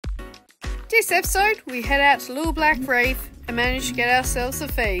This episode, we head out to Little Black Reef and manage to get ourselves a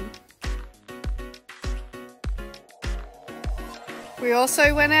feed. We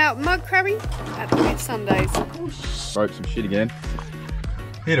also went out mud crabbing at the Whitsundays. Broke some shit again.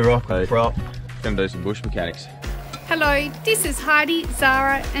 Hit a rock with a prop. Gonna do some bush mechanics. Hello, this is Heidi,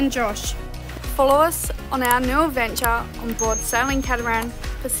 Zara and Josh. Follow us on our new adventure on board sailing catamaran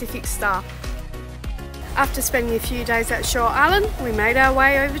Pacific Star. After spending a few days at Shore Island, we made our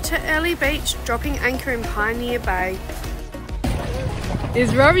way over to Early Beach, dropping anchor in Pioneer Bay.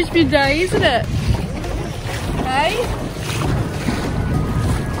 It's rubbish bin day, isn't it? Hey?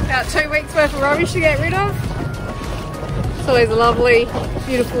 About 2 weeks worth of rubbish to get rid of. It's always a lovely,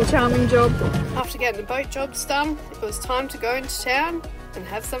 beautiful, charming job. After getting the boat jobs done, it was time to go into town and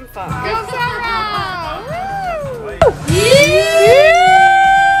have some fun. Go Sarah! Woo! Yeah!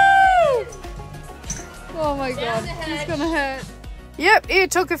 Oh my god, it's gonna hurt. Yep,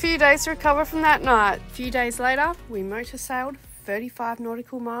 it took a few days to recover from that night. A few days later, we motor sailed 35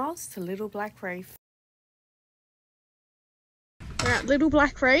 nautical miles to Little Black Reef. We're at Little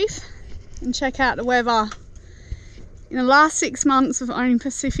Black Reef and check out the weather. In the last 6 months of owning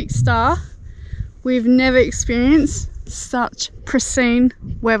Pacific Star, we've never experienced such pristine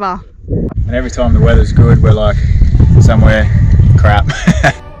weather. And every time the weather's good, we're like somewhere crap.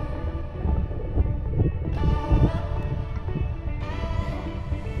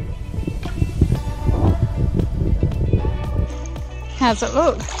 How's it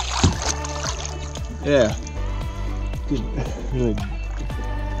look? Yeah. Didn't really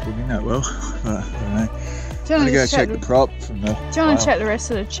dig in that well, but I don't know. I'm gonna go check the prop from the... Do you want to check the rest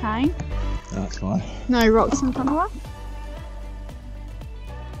of the chain? No, that's fine. No rocks in front of us?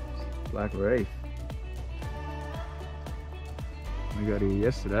 Black Reef. We got here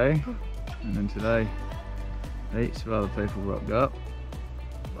yesterday, and then today heaps of other people rocked up,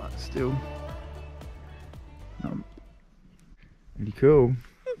 but still not pretty cool.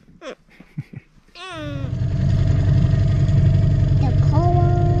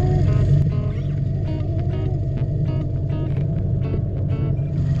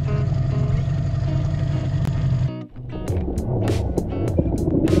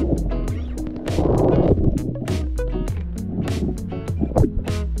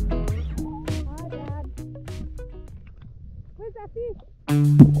 Where's that fish?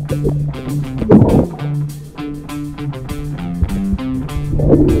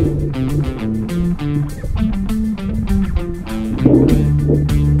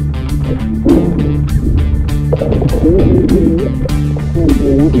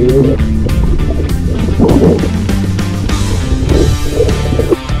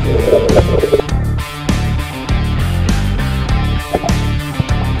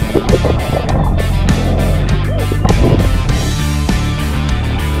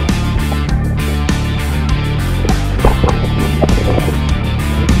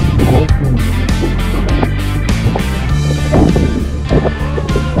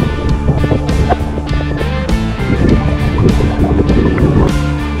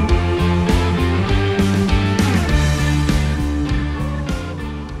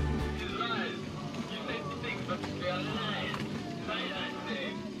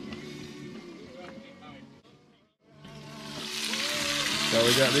 So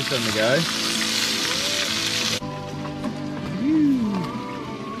we got this on the go.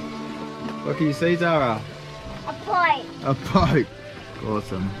 What can you see, Zara? A boat. A boat.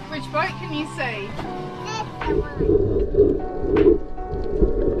 Awesome. Which boat can you see? This one.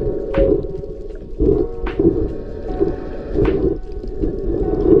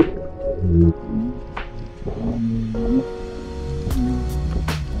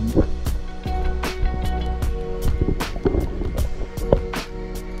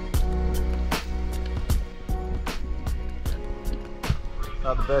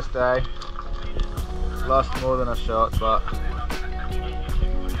 Not the best day. Lost more than I shot, but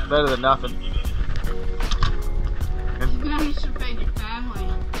it's better than nothing. You should feed your family.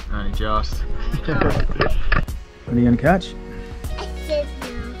 Only just. What are you gonna catch? A squid now.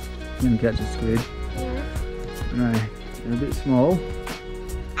 You're gonna catch a squid. Yeah. No, they're a bit small.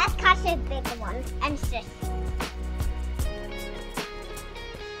 I've caught a bigger one and sis.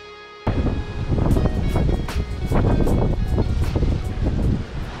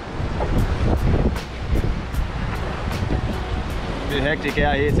 Bit hectic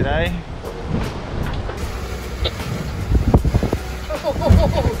out here today.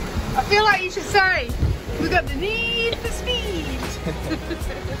 I feel like you should say, we got the need for speed.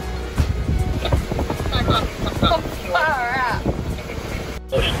 Far out.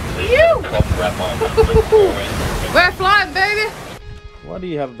 We're flying, baby. Why do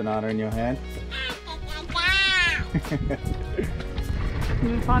you have a banana in your hand? You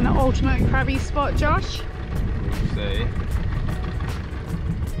can find the ultimate crabby spot, Josh. See.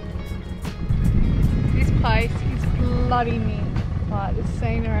 This place is bloody mint. Like, the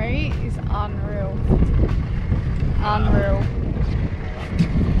scenery is unreal. Unreal.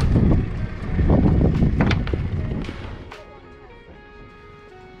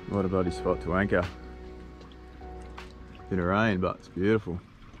 What a bloody spot to anchor. Bit of rain, but it's beautiful.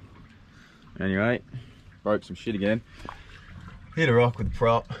 Anyway, broke some shit again. Hit a rock with the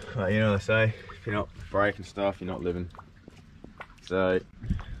prop. You know what they say, if you're not breaking stuff, you're not living. So,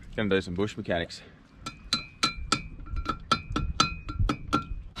 gonna do some bush mechanics.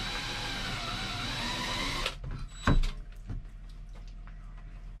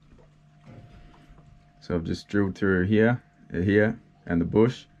 So I've just drilled through here, and the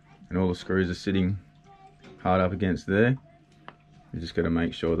bush, and all the screws are sitting hard up against there. You just got to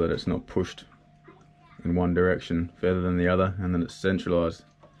make sure that it's not pushed in one direction further than the other, and then it's centralised.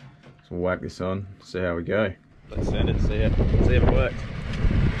 So we'll whack this on, see how we go. Let's send it, see if it works.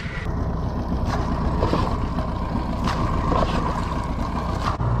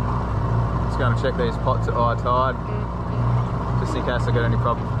 Just going to check these pots at high tide, just in case I got any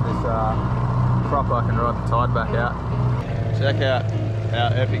problems with this prop. I can ride the tide back out. Check out how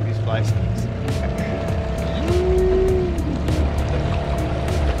epic this place is.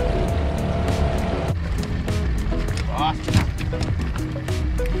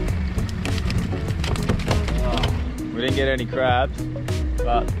 We didn't get any crabs,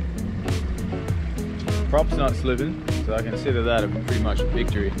 but prop's not slipping, so I consider that pretty much a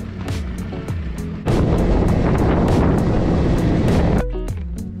victory.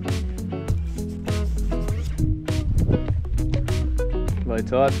 Low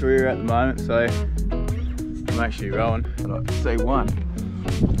tide for here at the moment, so I'm actually rowing, but I can see one.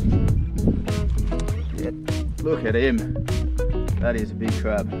 Yeah, look at him. That is a big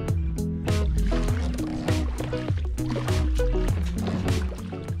crab.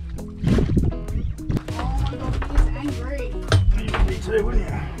 Wouldn't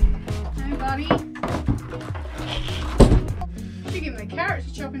you? Hey buddy. Should give him the carrots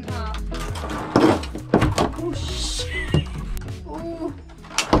to chop in half. Oh shit. Oh.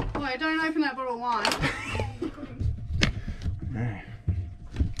 Wait, don't open that bottle of wine. No.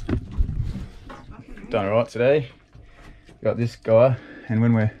 Done alright today. Got this guy, and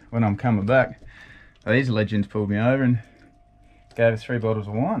when I'm coming back, these legends pulled me over and gave us 3 bottles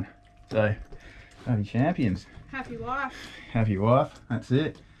of wine. So, bloody champions. Happy wife. Happy wife, that's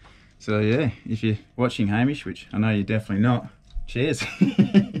it. So yeah, if you're watching Hamish, which I know you're definitely not, cheers.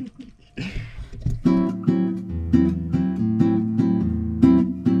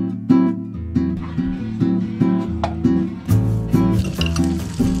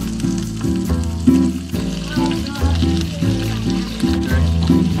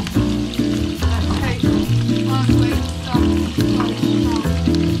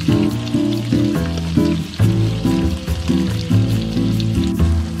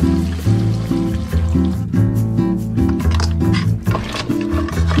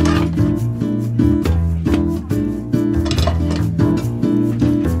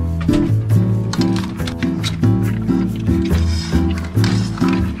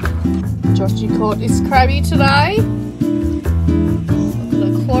 Josh, you caught this crabby today. Look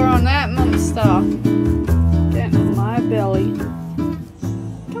at the claw on that monster. Getting in my belly.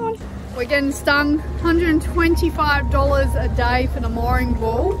 Come on. We're getting stung. $125 a day for the mooring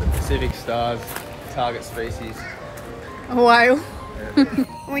ball. Pacific Stars, target species. A whale.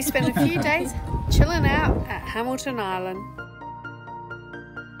 We spent a few days chilling out at Hamilton Island.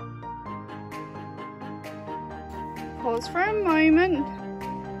 Pause for a moment.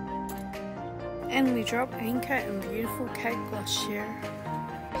 And we drop anchor in beautiful Cape Gloucester.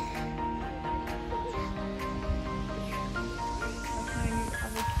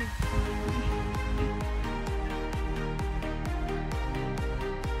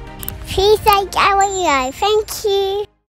 Please like our video. Thank you.